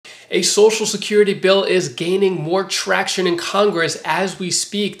A Social Security bill is gaining more traction in Congress as we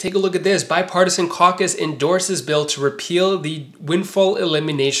speak. Take a look at this. Bipartisan caucus endorses bill to repeal the windfall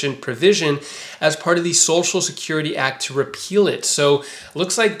elimination provision as part of the Social Security Act to repeal it. So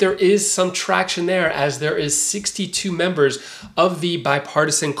looks like there is some traction there, as there is 62 members of the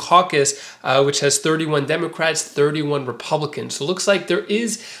bipartisan caucus, which has 31 Democrats, 31 Republicans. So it looks like there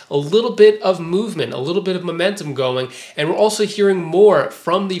is a little bit of movement, a little bit of momentum going, and we're also hearing more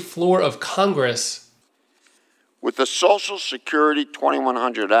from the floor of Congress. With the Social Security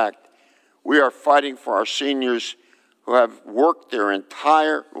 2100 Act, we are fighting for our seniors who have worked their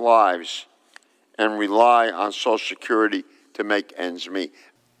entire lives and rely on Social Security to make ends meet.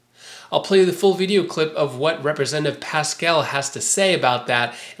 I'll play you the full video clip of what Representative Pascal has to say about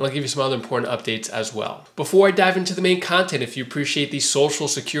that, and I'll give you some other important updates as well. Before I dive into the main content, if you appreciate these Social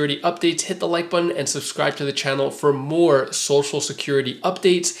Security updates, hit the like button and subscribe to the channel for more Social Security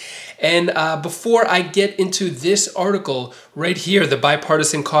updates. And before I get into this article right here, the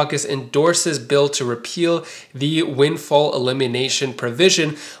Bipartisan Caucus endorses bill to repeal the windfall elimination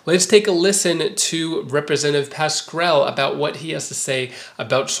provision. Let's take a listen to Representative Pascal about what he has to say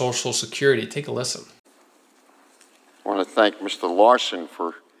about Social Security. Take a listen. I want to thank Mr. Larson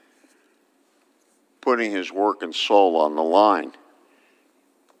for putting his work and soul on the line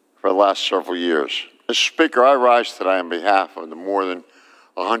for the last several years. Mr. Speaker, I rise today on behalf of the more than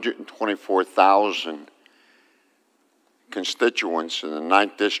 124,000 constituents in the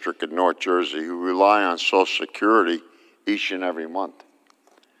 9th District of North Jersey who rely on Social Security each and every month.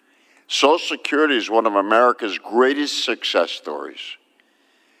 Social Security is one of America's greatest success stories.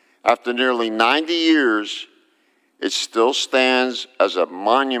 After nearly 90 years, it still stands as a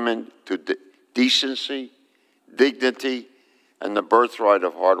monument to decency, dignity, and the birthright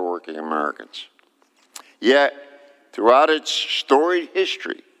of hardworking Americans. Yet, throughout its storied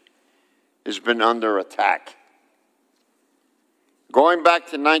history, has been under attack. Going back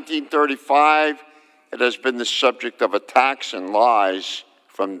to 1935, it has been the subject of attacks and lies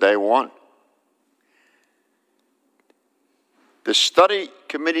from day one. The study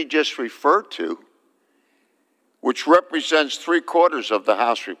committee just referred to, which represents 3/4 of the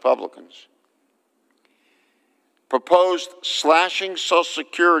House Republicans, proposed slashing Social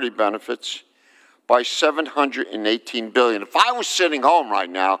Security benefits by $718 billion. If I was sitting home right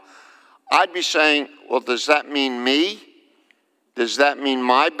now, I'd be saying, well, does that mean me? Does that mean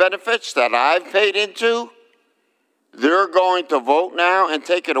my benefits that I've paid into? They're going to vote now and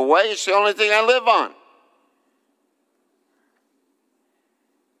take it away? It's the only thing I live on.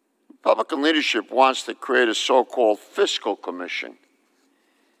 Republican leadership wants to create a so-called fiscal commission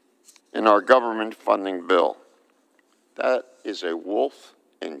in our government funding bill. That is a wolf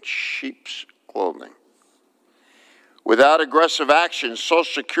in sheep's clothing. Without aggressive action, Social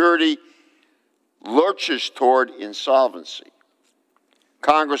Security lurches toward insolvency.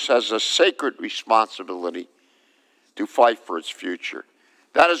 Congress has a sacred responsibility to fight for its future.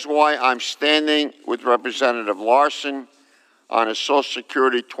 That is why I'm standing with Representative Larson on a Social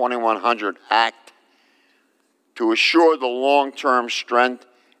Security 2100 Act to assure the long-term strength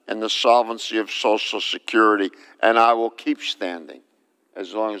and the solvency of Social Security, and I will keep standing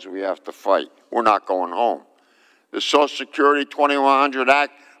as long as we have to fight. We're not going home. The Social Security 2100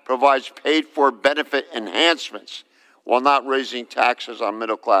 Act provides paid-for benefit enhancements while not raising taxes on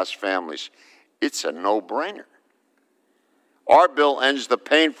middle-class families. It's a no-brainer. Our bill ends the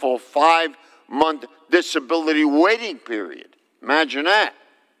painful 5-month disability waiting period. Imagine that.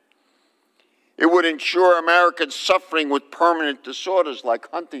 It would ensure Americans suffering with permanent disorders like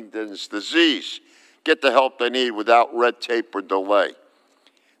Huntington's disease get the help they need without red tape or delay.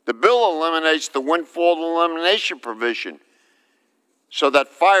 The bill eliminates the windfall elimination provision so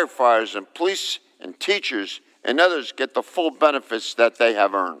that firefighters and police and teachers and others get the full benefits that they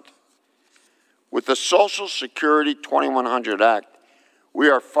have earned. With the Social Security 2100 Act, we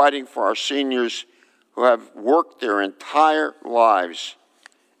are fighting for our seniors who have worked their entire lives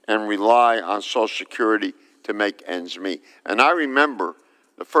and rely on Social Security to make ends meet. And I remember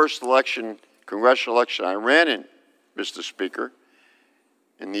the first election, congressional election I ran in, Mr. Speaker,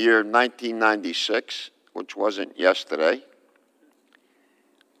 in the year 1996, which wasn't yesterday.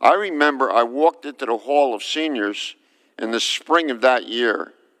 I remember I walked into the Hall of Seniors in the spring of that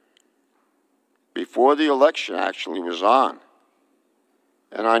year, before the election actually was on.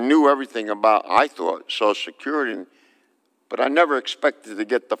 And I knew everything about, I thought, Social Security, but I never expected to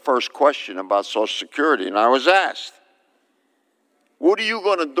get the first question about Social Security. And I was asked, what are you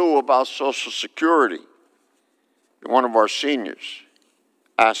going to do about Social Security? And one of our seniors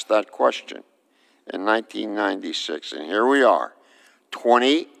asked that question in 1996. And here we are,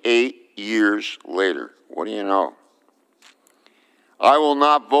 28 years later. What do you know? I will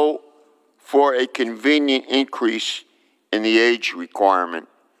not vote for a convenient increase in the age requirement.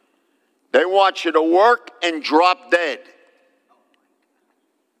 They want you to work and drop dead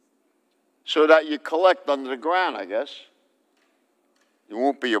so that you collect under the ground, I guess. You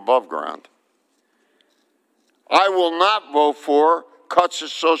won't be above ground. I will not vote for cuts of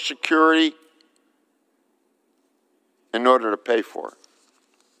Social Security in order to pay for it.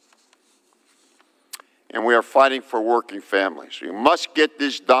 And we are fighting for working families. We must get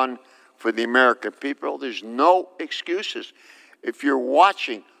this done for the American people. There's no excuses. If you're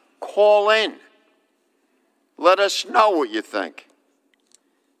watching, call in. Let us know what you think.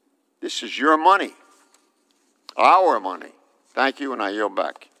 This is your money, our money. Thank you, and I yield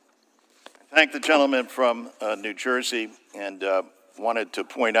back. Thank the gentleman from New Jersey, and wanted to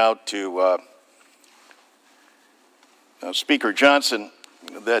point out to Speaker Johnson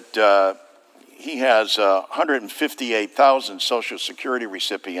that he has 158,000 Social Security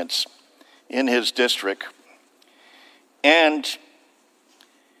recipients in his district, and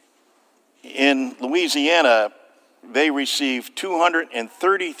in Louisiana, they receive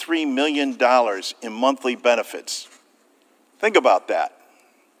 $233 million in monthly benefits. Think about that.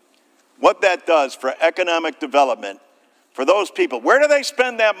 What that does for economic development for those people. Where do they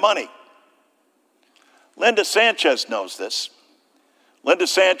spend that money? Linda Sanchez knows this. Linda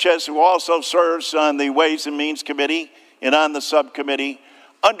Sanchez, who also serves on the Ways and Means Committee and on the subcommittee,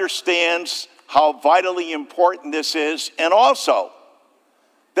 understands how vitally important this is, and also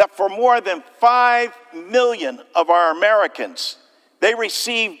that for more than 5 million of our Americans, they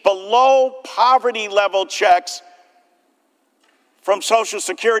receive below poverty level checks from Social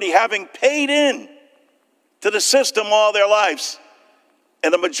Security, having paid in to the system all their lives.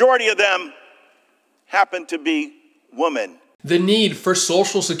 And the majority of them happen to be women. The need for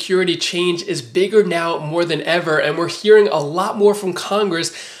Social Security change is bigger now more than ever, and we're hearing a lot more from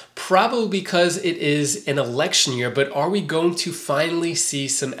Congress, probably because it is an election year. But are we going to finally see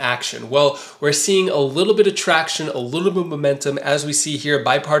some action? Well, we're seeing a little bit of traction, a little bit of momentum, as we see here.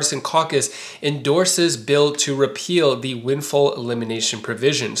 Bipartisan caucus endorses bill to repeal the windfall elimination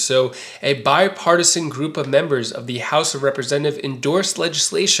provision. So a bipartisan group of members of the House of Representatives endorsed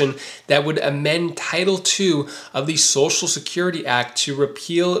legislation that would amend Title II of the Social Security Act to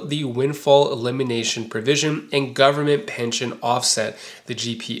repeal the windfall elimination provision and government pension offset, the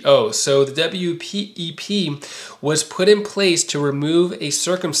GPO. So the WEP was put in place to remove a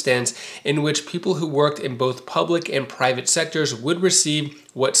circumstance in which people who worked in both public and private sectors would receive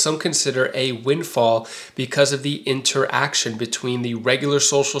what some consider a windfall because of the interaction between the regular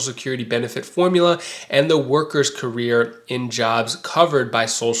Social Security benefit formula and the worker's career in jobs covered by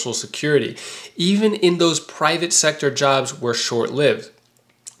Social Security. Even in those private sector jobs were short-lived.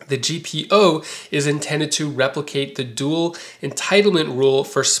 The GPO is intended to replicate the dual entitlement rule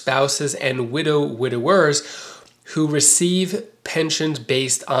for spouses and widowers who receive pensions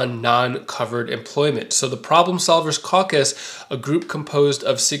based on non-covered employment. So the Problem Solvers Caucus, a group composed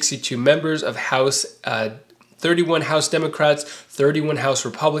of 62 members of 31 House Democrats, 31 House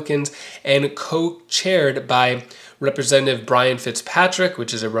Republicans, and co-chaired by Representative Brian Fitzpatrick,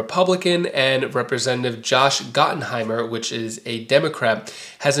 which is a Republican, and Representative Josh Gottenheimer, which is a Democrat,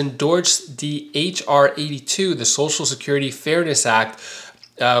 has endorsed the H.R. 82, the Social Security Fairness Act,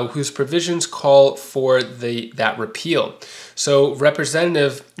 whose provisions call for that repeal. So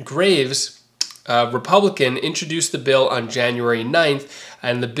Representative Graves, Republican, introduced the bill on January 9th,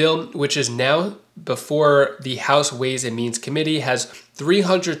 and the bill, which is now before the House Ways and Means Committee, has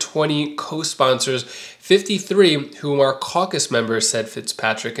 320 co-sponsors, 53 whom are caucus members, said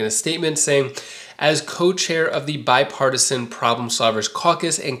Fitzpatrick in a statement, saying, as co-chair of the Bipartisan Problem Solvers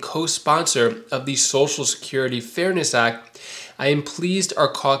Caucus and co-sponsor of the Social Security Fairness Act, I am pleased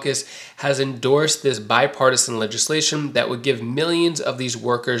our caucus has endorsed this bipartisan legislation that would give millions of these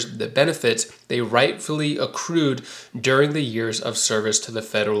workers the benefits they rightfully accrued during the years of service to the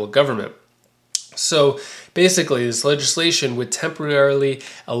federal government. So basically, this legislation would temporarily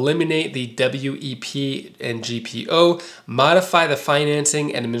eliminate the WEP and GPO, modify the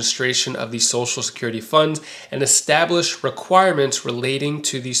financing and administration of the Social Security funds, and establish requirements relating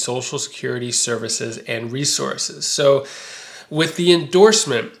to the Social Security services and resources. So with the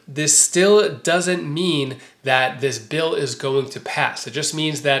endorsement, this still doesn't mean that this bill is going to pass. It just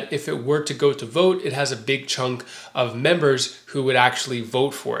means that if it were to go to vote, it has a big chunk of members who would actually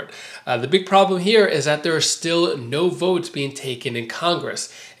vote for it. The big problem here is that there are still no votes being taken in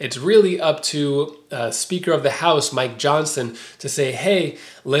Congress. It's really up to Speaker of the House, Mike Johnson, to say, hey,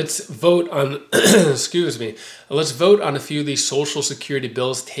 let's vote on, excuse me, let's vote on a few of these Social Security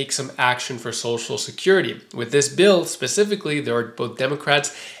bills, take some action for Social Security. With this bill specifically, there are both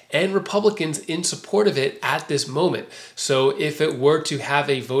Democrats and Republicans in support of it at this moment. So if it were to have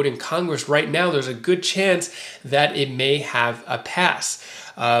a vote in Congress right now, there's a good chance that it may have a pass.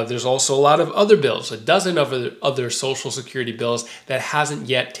 There's also a lot of other bills, a dozen of other Social Security bills that hasn't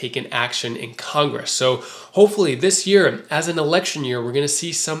yet taken action in Congress. So hopefully this year, as an election year, we're going to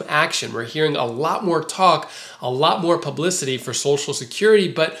see some action. We're hearing a lot more talk, a lot more publicity for Social Security,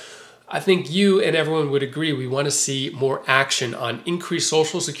 but I think you and everyone would agree we want to see more action on increased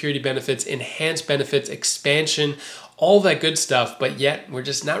Social Security benefits, enhanced benefits, expansion, all that good stuff, but yet we're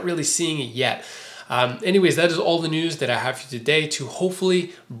just not really seeing it yet. Anyways, that is all the news that I have for you today to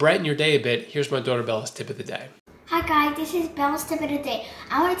hopefully brighten your day a bit. Here's my daughter Bella's tip of the day. Hi guys, this is Bella's tip of the day.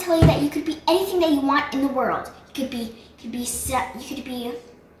 I want to tell you that you could be anything that you want in the world. You could be,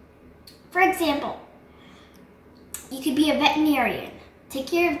 for example, you could be a veterinarian, take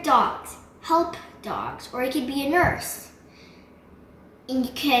care of dogs, help dogs, or you could be a nurse. And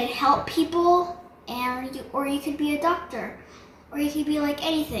you could help people, or you could be a doctor, or you could be like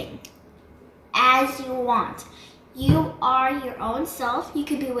anything as you want. You are your own self. You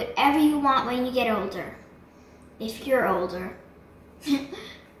could be whatever you want when you get older. If you're older.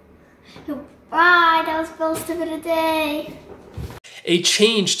 Bye, that was Bella's tip of the day. A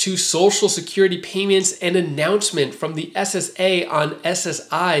change to Social Security payments and announcement from the SSA on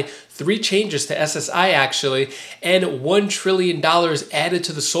SSI, 3 changes to SSI actually, and $1 trillion added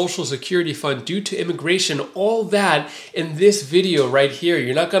to the Social Security Fund due to immigration, all that in this video right here.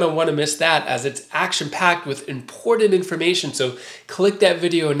 You're not going to want to miss that as it's action-packed with important information. So click that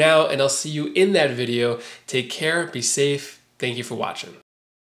video now and I'll see you in that video. Take care, be safe. Thank you for watching.